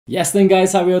Yes then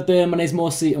guys, how are you all doing? My name is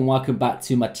Morsi and welcome back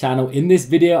to my channel. In this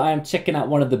video I am checking out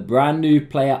one of the brand new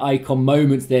player icon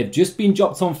moments. They've just been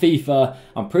dropped on FIFA.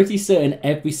 I'm pretty certain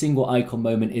every single icon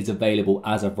moment is available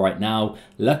as of right now.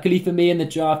 Luckily for me in the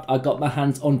draft I got my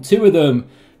hands on two of them.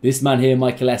 This man here,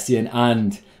 Michael Essien,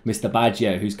 and Mr.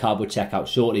 Baggio, whose card will check out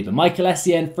shortly. But Michael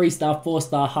Essien, 3-star,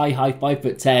 4-star, high,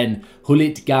 5'10",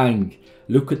 Hullet gang.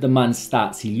 Look at the man's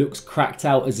stats. He looks cracked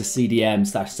out as a CDM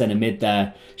 / centre mid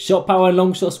there. Shot power and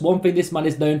long shots. One thing this man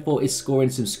is known for is scoring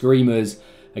some screamers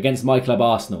against my club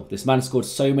Arsenal. This man scored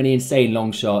so many insane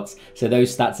long shots, so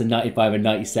those stats are 95 and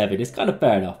 97. It's kind of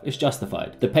fair enough. It's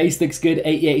justified. The pace looks good.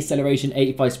 88 acceleration,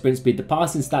 85 sprint speed. The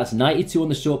passing stats, 92 on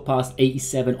the short pass,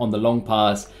 87 on the long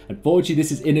pass. Unfortunately,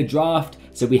 this is in a draft,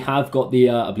 so we have got the,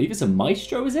 I believe it's a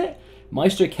Maestro, is it?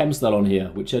 Maestro Chem style on here,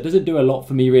 which doesn't do a lot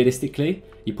for me realistically.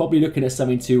 You're probably looking at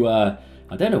something to, I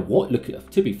don't know what,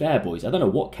 to be fair boys, I don't know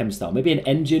what chem style. Maybe an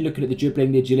engine, looking at the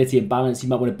dribbling, the agility and balance, you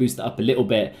might want to boost it up a little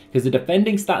bit. Because the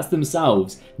defending stats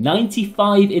themselves,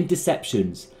 95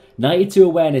 interceptions, 92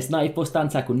 awareness, 94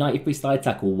 stand tackle, 93 slide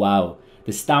tackle, wow.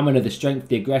 The stamina, the strength,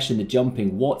 the aggression, the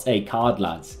jumping, what a card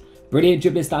lads. Brilliant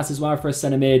dribbling stats as well for a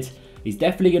centre mid. He's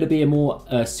definitely going to be a more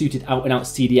suited out-and-out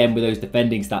CDM with those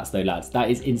defending stats though, lads.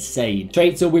 That is insane.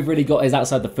 Traits all we've really got is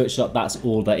outside the foot shot. That's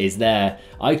all that is there.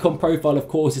 Icon profile, of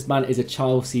course, this man is a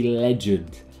Chelsea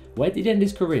legend. Where did he end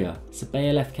his career?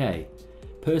 Sabay LFK.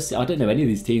 I don't know any of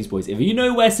these teams, boys. If you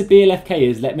know where Sabay LFK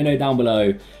is, let me know down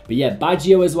below. But yeah,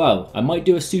 Baggio as well. I might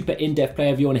do a super in-depth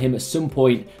player view on him at some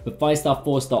point. But 5-star,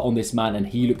 4-star on this man, and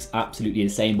he looks absolutely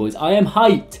insane, boys. I am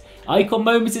hyped. Icon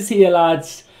moments is here,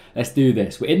 lads. Let's do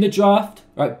this. We're in the draft.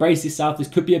 Right, brace yourself. This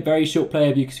could be a very short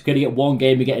player view because we're going to get one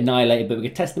game and get annihilated, but we're going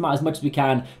to test them out as much as we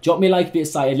can. Drop me a like if you're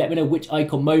excited. Let me know which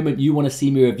icon moment you want to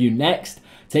see me review next.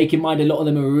 Take in mind a lot of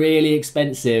them are really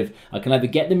expensive. I can either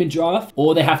get them in draft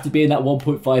or they have to be in that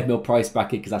 1.5 mil price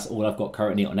bracket because that's all I've got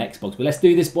currently on Xbox. But let's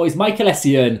do this, boys. Michael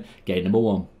Essien, game number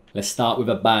 1. Let's start with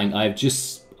a bang. I've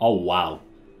just... Oh, wow.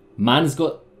 Man's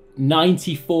got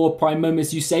 94 prime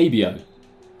moments Eusebio.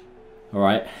 All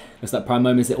right. Looks like prime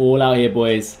moments are all out here,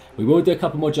 boys. We will do a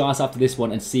couple more drafts after this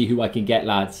one and see who I can get,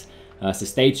 lads. So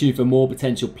stay tuned for more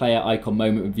potential player icon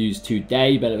moment reviews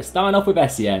today. But we're starting off with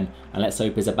Essien, and let's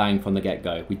hope it's a bang from the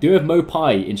get-go. We do have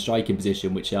Mopai in striking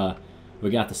position, which we're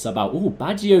going to have to sub out. Oh,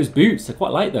 Baggio's boots. I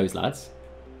quite like those, lads.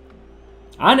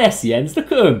 And Essien's,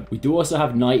 look at them. We do also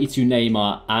have 92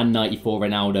 Neymar and 94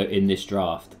 Ronaldo in this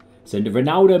draft. So the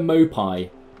Ronaldo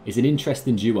Mopai is an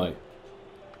interesting duo.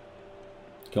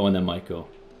 Go on then, Michael.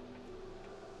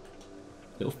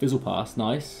 Little fizzle pass,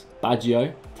 nice.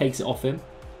 Baggio takes it off him.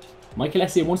 Michael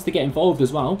Essien wants to get involved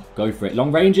as well. Go for it.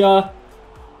 Long ranger.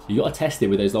 You got to test it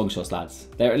with those long shots, lads.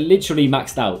 They're literally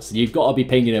maxed out, so you've got to be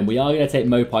pinging them. We are going to take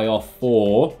Mopai off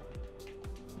for...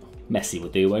 Messi will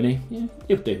do, won't he? Yeah,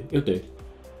 he'll do. He'll do.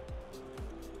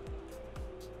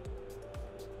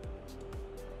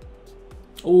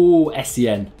 Oh,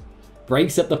 Essien.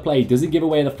 Breaks up the play. Doesn't give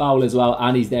away the foul as well.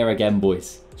 And he's there again,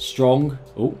 boys. Strong.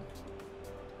 Oh.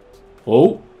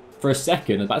 Oh, for a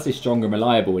second, I was about to say strong and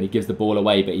reliable when he gives the ball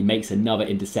away, but he makes another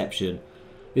interception.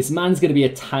 This man's going to be a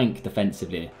tank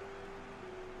defensively.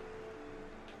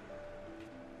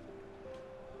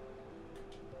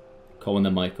 Come on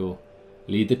then, Michael.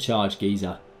 Lead the charge,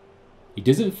 geezer. He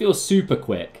doesn't feel super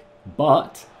quick,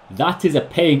 but that is a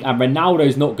ping, and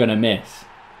Ronaldo's not going to miss.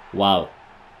 Wow.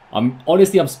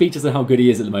 Honestly, I'm speechless at how good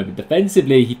he is at the moment.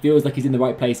 Defensively, he feels like he's in the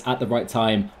right place at the right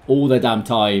time all the damn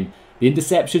time. The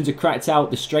interceptions are cracked out.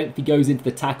 The strength he goes into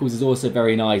the tackles is also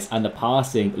very nice. And the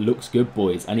passing looks good,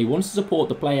 boys. And he wants to support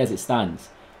the play as it stands.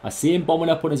 I see him bombing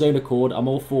up on his own accord. I'm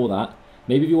all for that.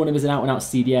 Maybe if you want him as an out-and-out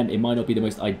CDM, it might not be the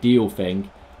most ideal thing.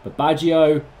 But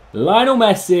Baggio, Lionel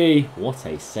Messi. What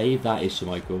a save that is,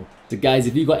 Michael. So guys,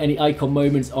 if you've got any icon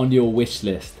moments on your wish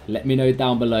list, let me know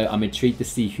down below. I'm intrigued to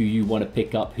see who you want to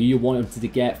pick up, who you wanted to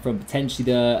get from potentially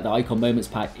the icon moments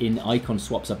pack in icon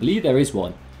swaps. I believe there is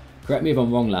one. Correct me if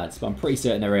I'm wrong, lads, but I'm pretty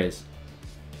certain there is.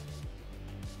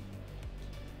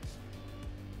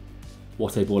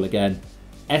 What a ball again.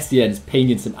 Essien's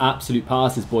pinging some absolute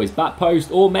passes, boys. Back post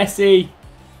or Messi.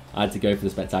 I had to go for the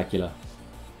spectacular.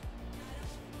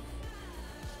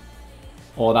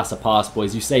 Oh, that's a pass,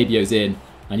 boys. Eusebio's in,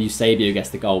 and Eusebio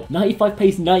gets the goal. 95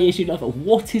 pace, 98 shooting.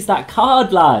 What is that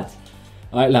card, lads?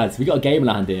 All right, lads, we got a game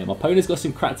in hand here. My opponent's got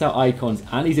some cracked out icons,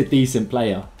 and he's a decent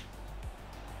player.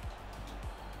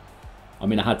 I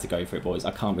mean, I had to go for it, boys.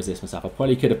 I can't resist myself. I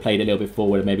probably could have played a little bit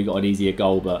forward and maybe got an easier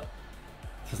goal, but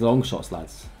it's long shots,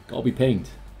 lads. Got to be pinged.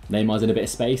 Neymar's in a bit of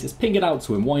space. Let's ping it out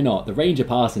to him. Why not? The range of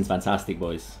passing is fantastic,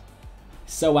 boys.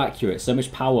 So accurate. So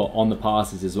much power on the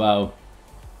passes as well.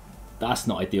 That's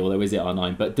not ideal though, is it,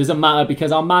 R9? But doesn't matter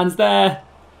because our man's there.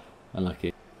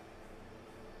 Unlucky.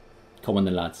 Come on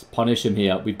then, lads. Punish him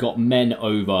here. We've got men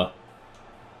over.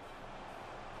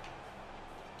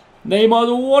 Neymar's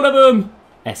one of them.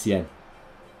 Essien.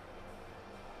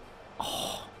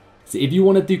 Oh. So if you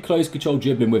want to do close control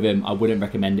dribbling with him, I wouldn't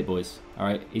recommend it, boys. All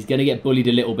right. He's going to get bullied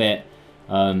a little bit.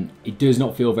 He does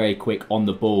not feel very quick on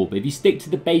the ball. But if you stick to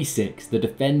the basics, the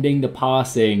defending, the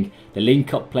passing, the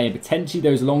link-up play, and potentially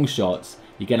those long shots,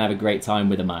 you're going to have a great time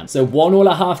with a man. So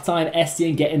 1-1 at half-time,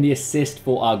 Essien getting the assist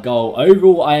for our goal.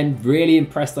 Overall, I am really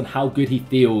impressed on how good he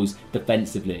feels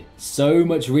defensively. So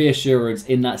much reassurance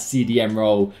in that CDM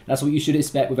role. That's what you should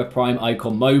expect with a prime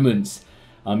icon moments.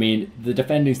 I mean, the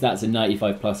defending stats are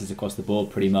 95 pluses across the board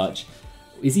pretty much.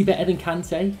 Is he better than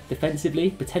Kante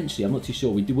defensively? Potentially, I'm not too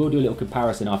sure. We'll do a little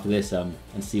comparison after this and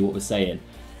see what we're saying.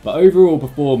 But overall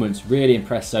performance, really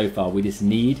impressed so far. We just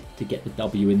need to get the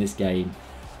W in this game,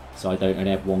 so I don't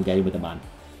only have one game with the man.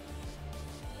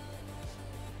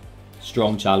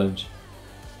 Strong challenge.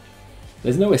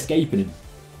 There's no escaping him.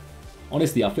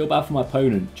 Honestly, I feel bad for my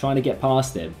opponent trying to get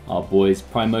past him. Oh, boys,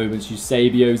 prime moments.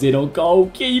 Eusebio's in on goal.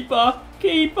 Keeper.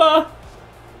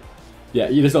 Yeah,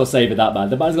 you just not saving that, man.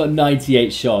 The man's got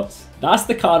 98 shots. That's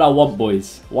the card I want,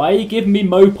 boys. Why are you giving me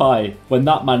Mopai when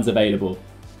that man's available?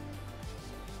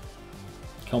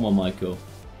 Come on, Michael.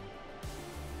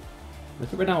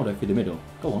 Look at Ronaldo through the middle.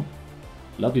 Go on.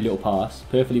 Lovely little pass.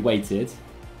 Perfectly weighted.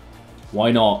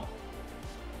 Why not?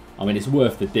 I mean, it's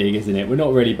worth the dig, isn't it? We're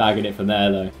not really bagging it from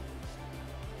there, though.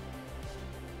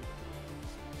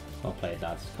 I'll play it,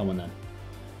 lads. Come on, then.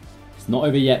 It's not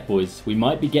over yet, boys. We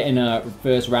might be getting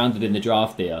first rounded in the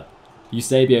draft here.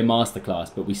 Eusebio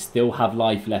masterclass, but we still have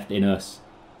life left in us.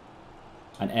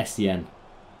 And Essien.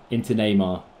 Into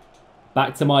Neymar.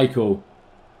 Back to Michael.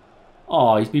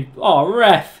 Oh, he's been... Oh,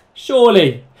 ref.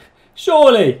 Surely.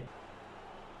 Surely.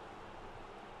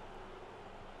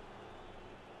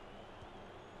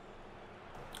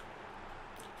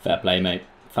 Fair play, mate.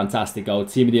 Fantastic goal.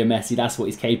 Team of the year Messi. That's what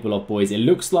he's capable of, boys. It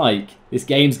looks like this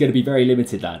game's going to be very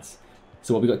limited, lads.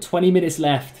 So what, we've got 20 minutes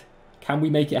left. Can we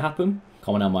make it happen?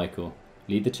 Come on now, Michael.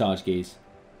 Lead the charge, geez.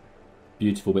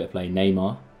 Beautiful bit of play.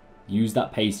 Neymar. Use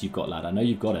that pace you've got, lad. I know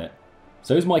you've got it.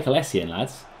 So is Michael Essien,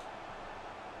 lads.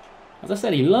 As I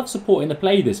said, he loves supporting the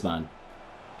play, this man.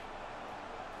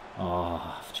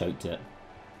 Oh, I've choked it.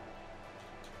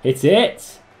 Hit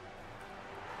it.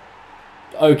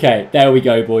 Okay, there we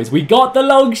go, boys. We got the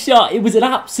long shot. It was an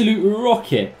absolute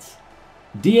rocket.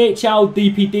 DHL,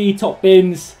 DPD, top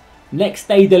bins. Next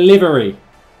day delivery.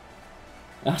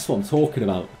 That's what I'm talking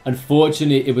about.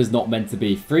 Unfortunately, it was not meant to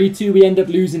be. 3-2, we end up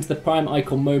losing to the prime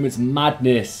icon moments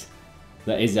madness.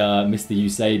 That is Mr.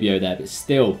 Eusebio there. But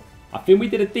still, I think we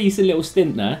did a decent little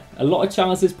stint there. A lot of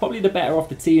chances. Probably the better off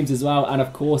the teams as well. And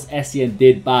of course, Essien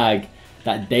did bag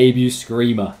that debut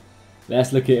screamer.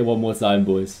 Let's look at it one more time,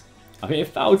 boys. I think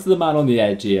it fell to the man on the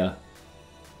edge here.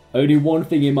 Only one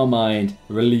thing in my mind.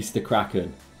 Release the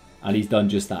Kraken. And he's done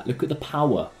just that. Look at the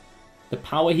power. The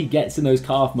power he gets in those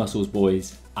calf muscles,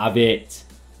 boys. Have it.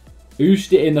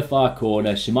 Ooshed it in the far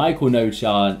corner. Schmeichel, no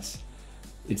chance.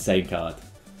 Insane card.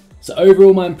 So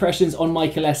overall, my impressions on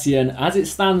Michael Essien, as it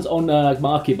stands on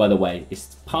market, by the way,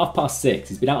 it's 6:30.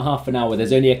 He's been out half an hour.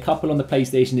 There's only a couple on the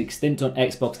PlayStation, extinct on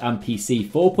Xbox and PC.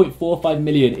 4.45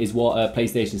 million is what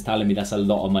PlayStation's telling me. That's a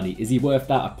lot of money. Is he worth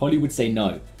that? I probably would say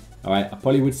no. All right, I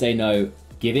probably would say no.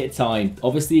 Give it time.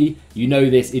 Obviously, you know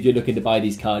this if you're looking to buy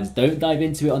these cards. Don't dive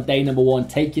into it on day number one.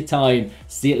 Take your time.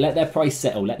 See it. Let their price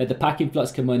settle. Let the packing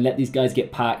flux come in. Let these guys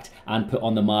get packed and put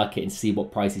on the market and see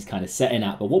what price he's kind of setting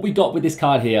at. But what we got with this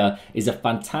card here is a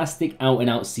fantastic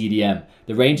out-and-out CDM.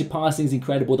 The range of passing is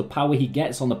incredible. The power he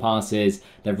gets on the passes,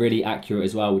 they're really accurate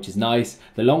as well, which is nice.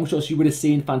 The long shots you would have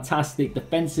seen, fantastic.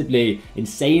 Defensively,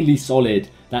 insanely solid.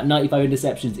 That 95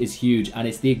 interceptions is huge. And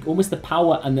it's almost the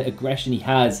power and the aggression he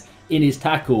has in his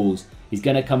tackles. He's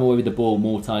going to come away with the ball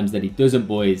more times than he doesn't,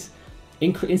 boys.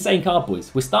 Insane card,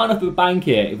 boys. We're starting off with a bang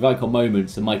here with icon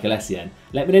moments and Michael Essien.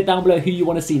 Let me know down below who you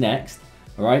want to see next.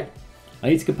 All right. I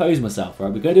need to compose myself. All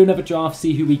right. We're going to do another draft,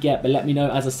 see who we get. But let me know.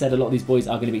 As I said, a lot of these boys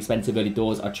are going to be expensive early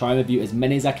doors. I'll try and review as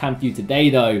many as I can for you today,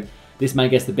 though. This man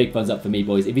gets the big thumbs up for me,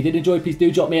 boys. If you did enjoy, please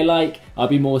do drop me a like. I'll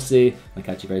be more see. I'll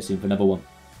catch you very soon for another one.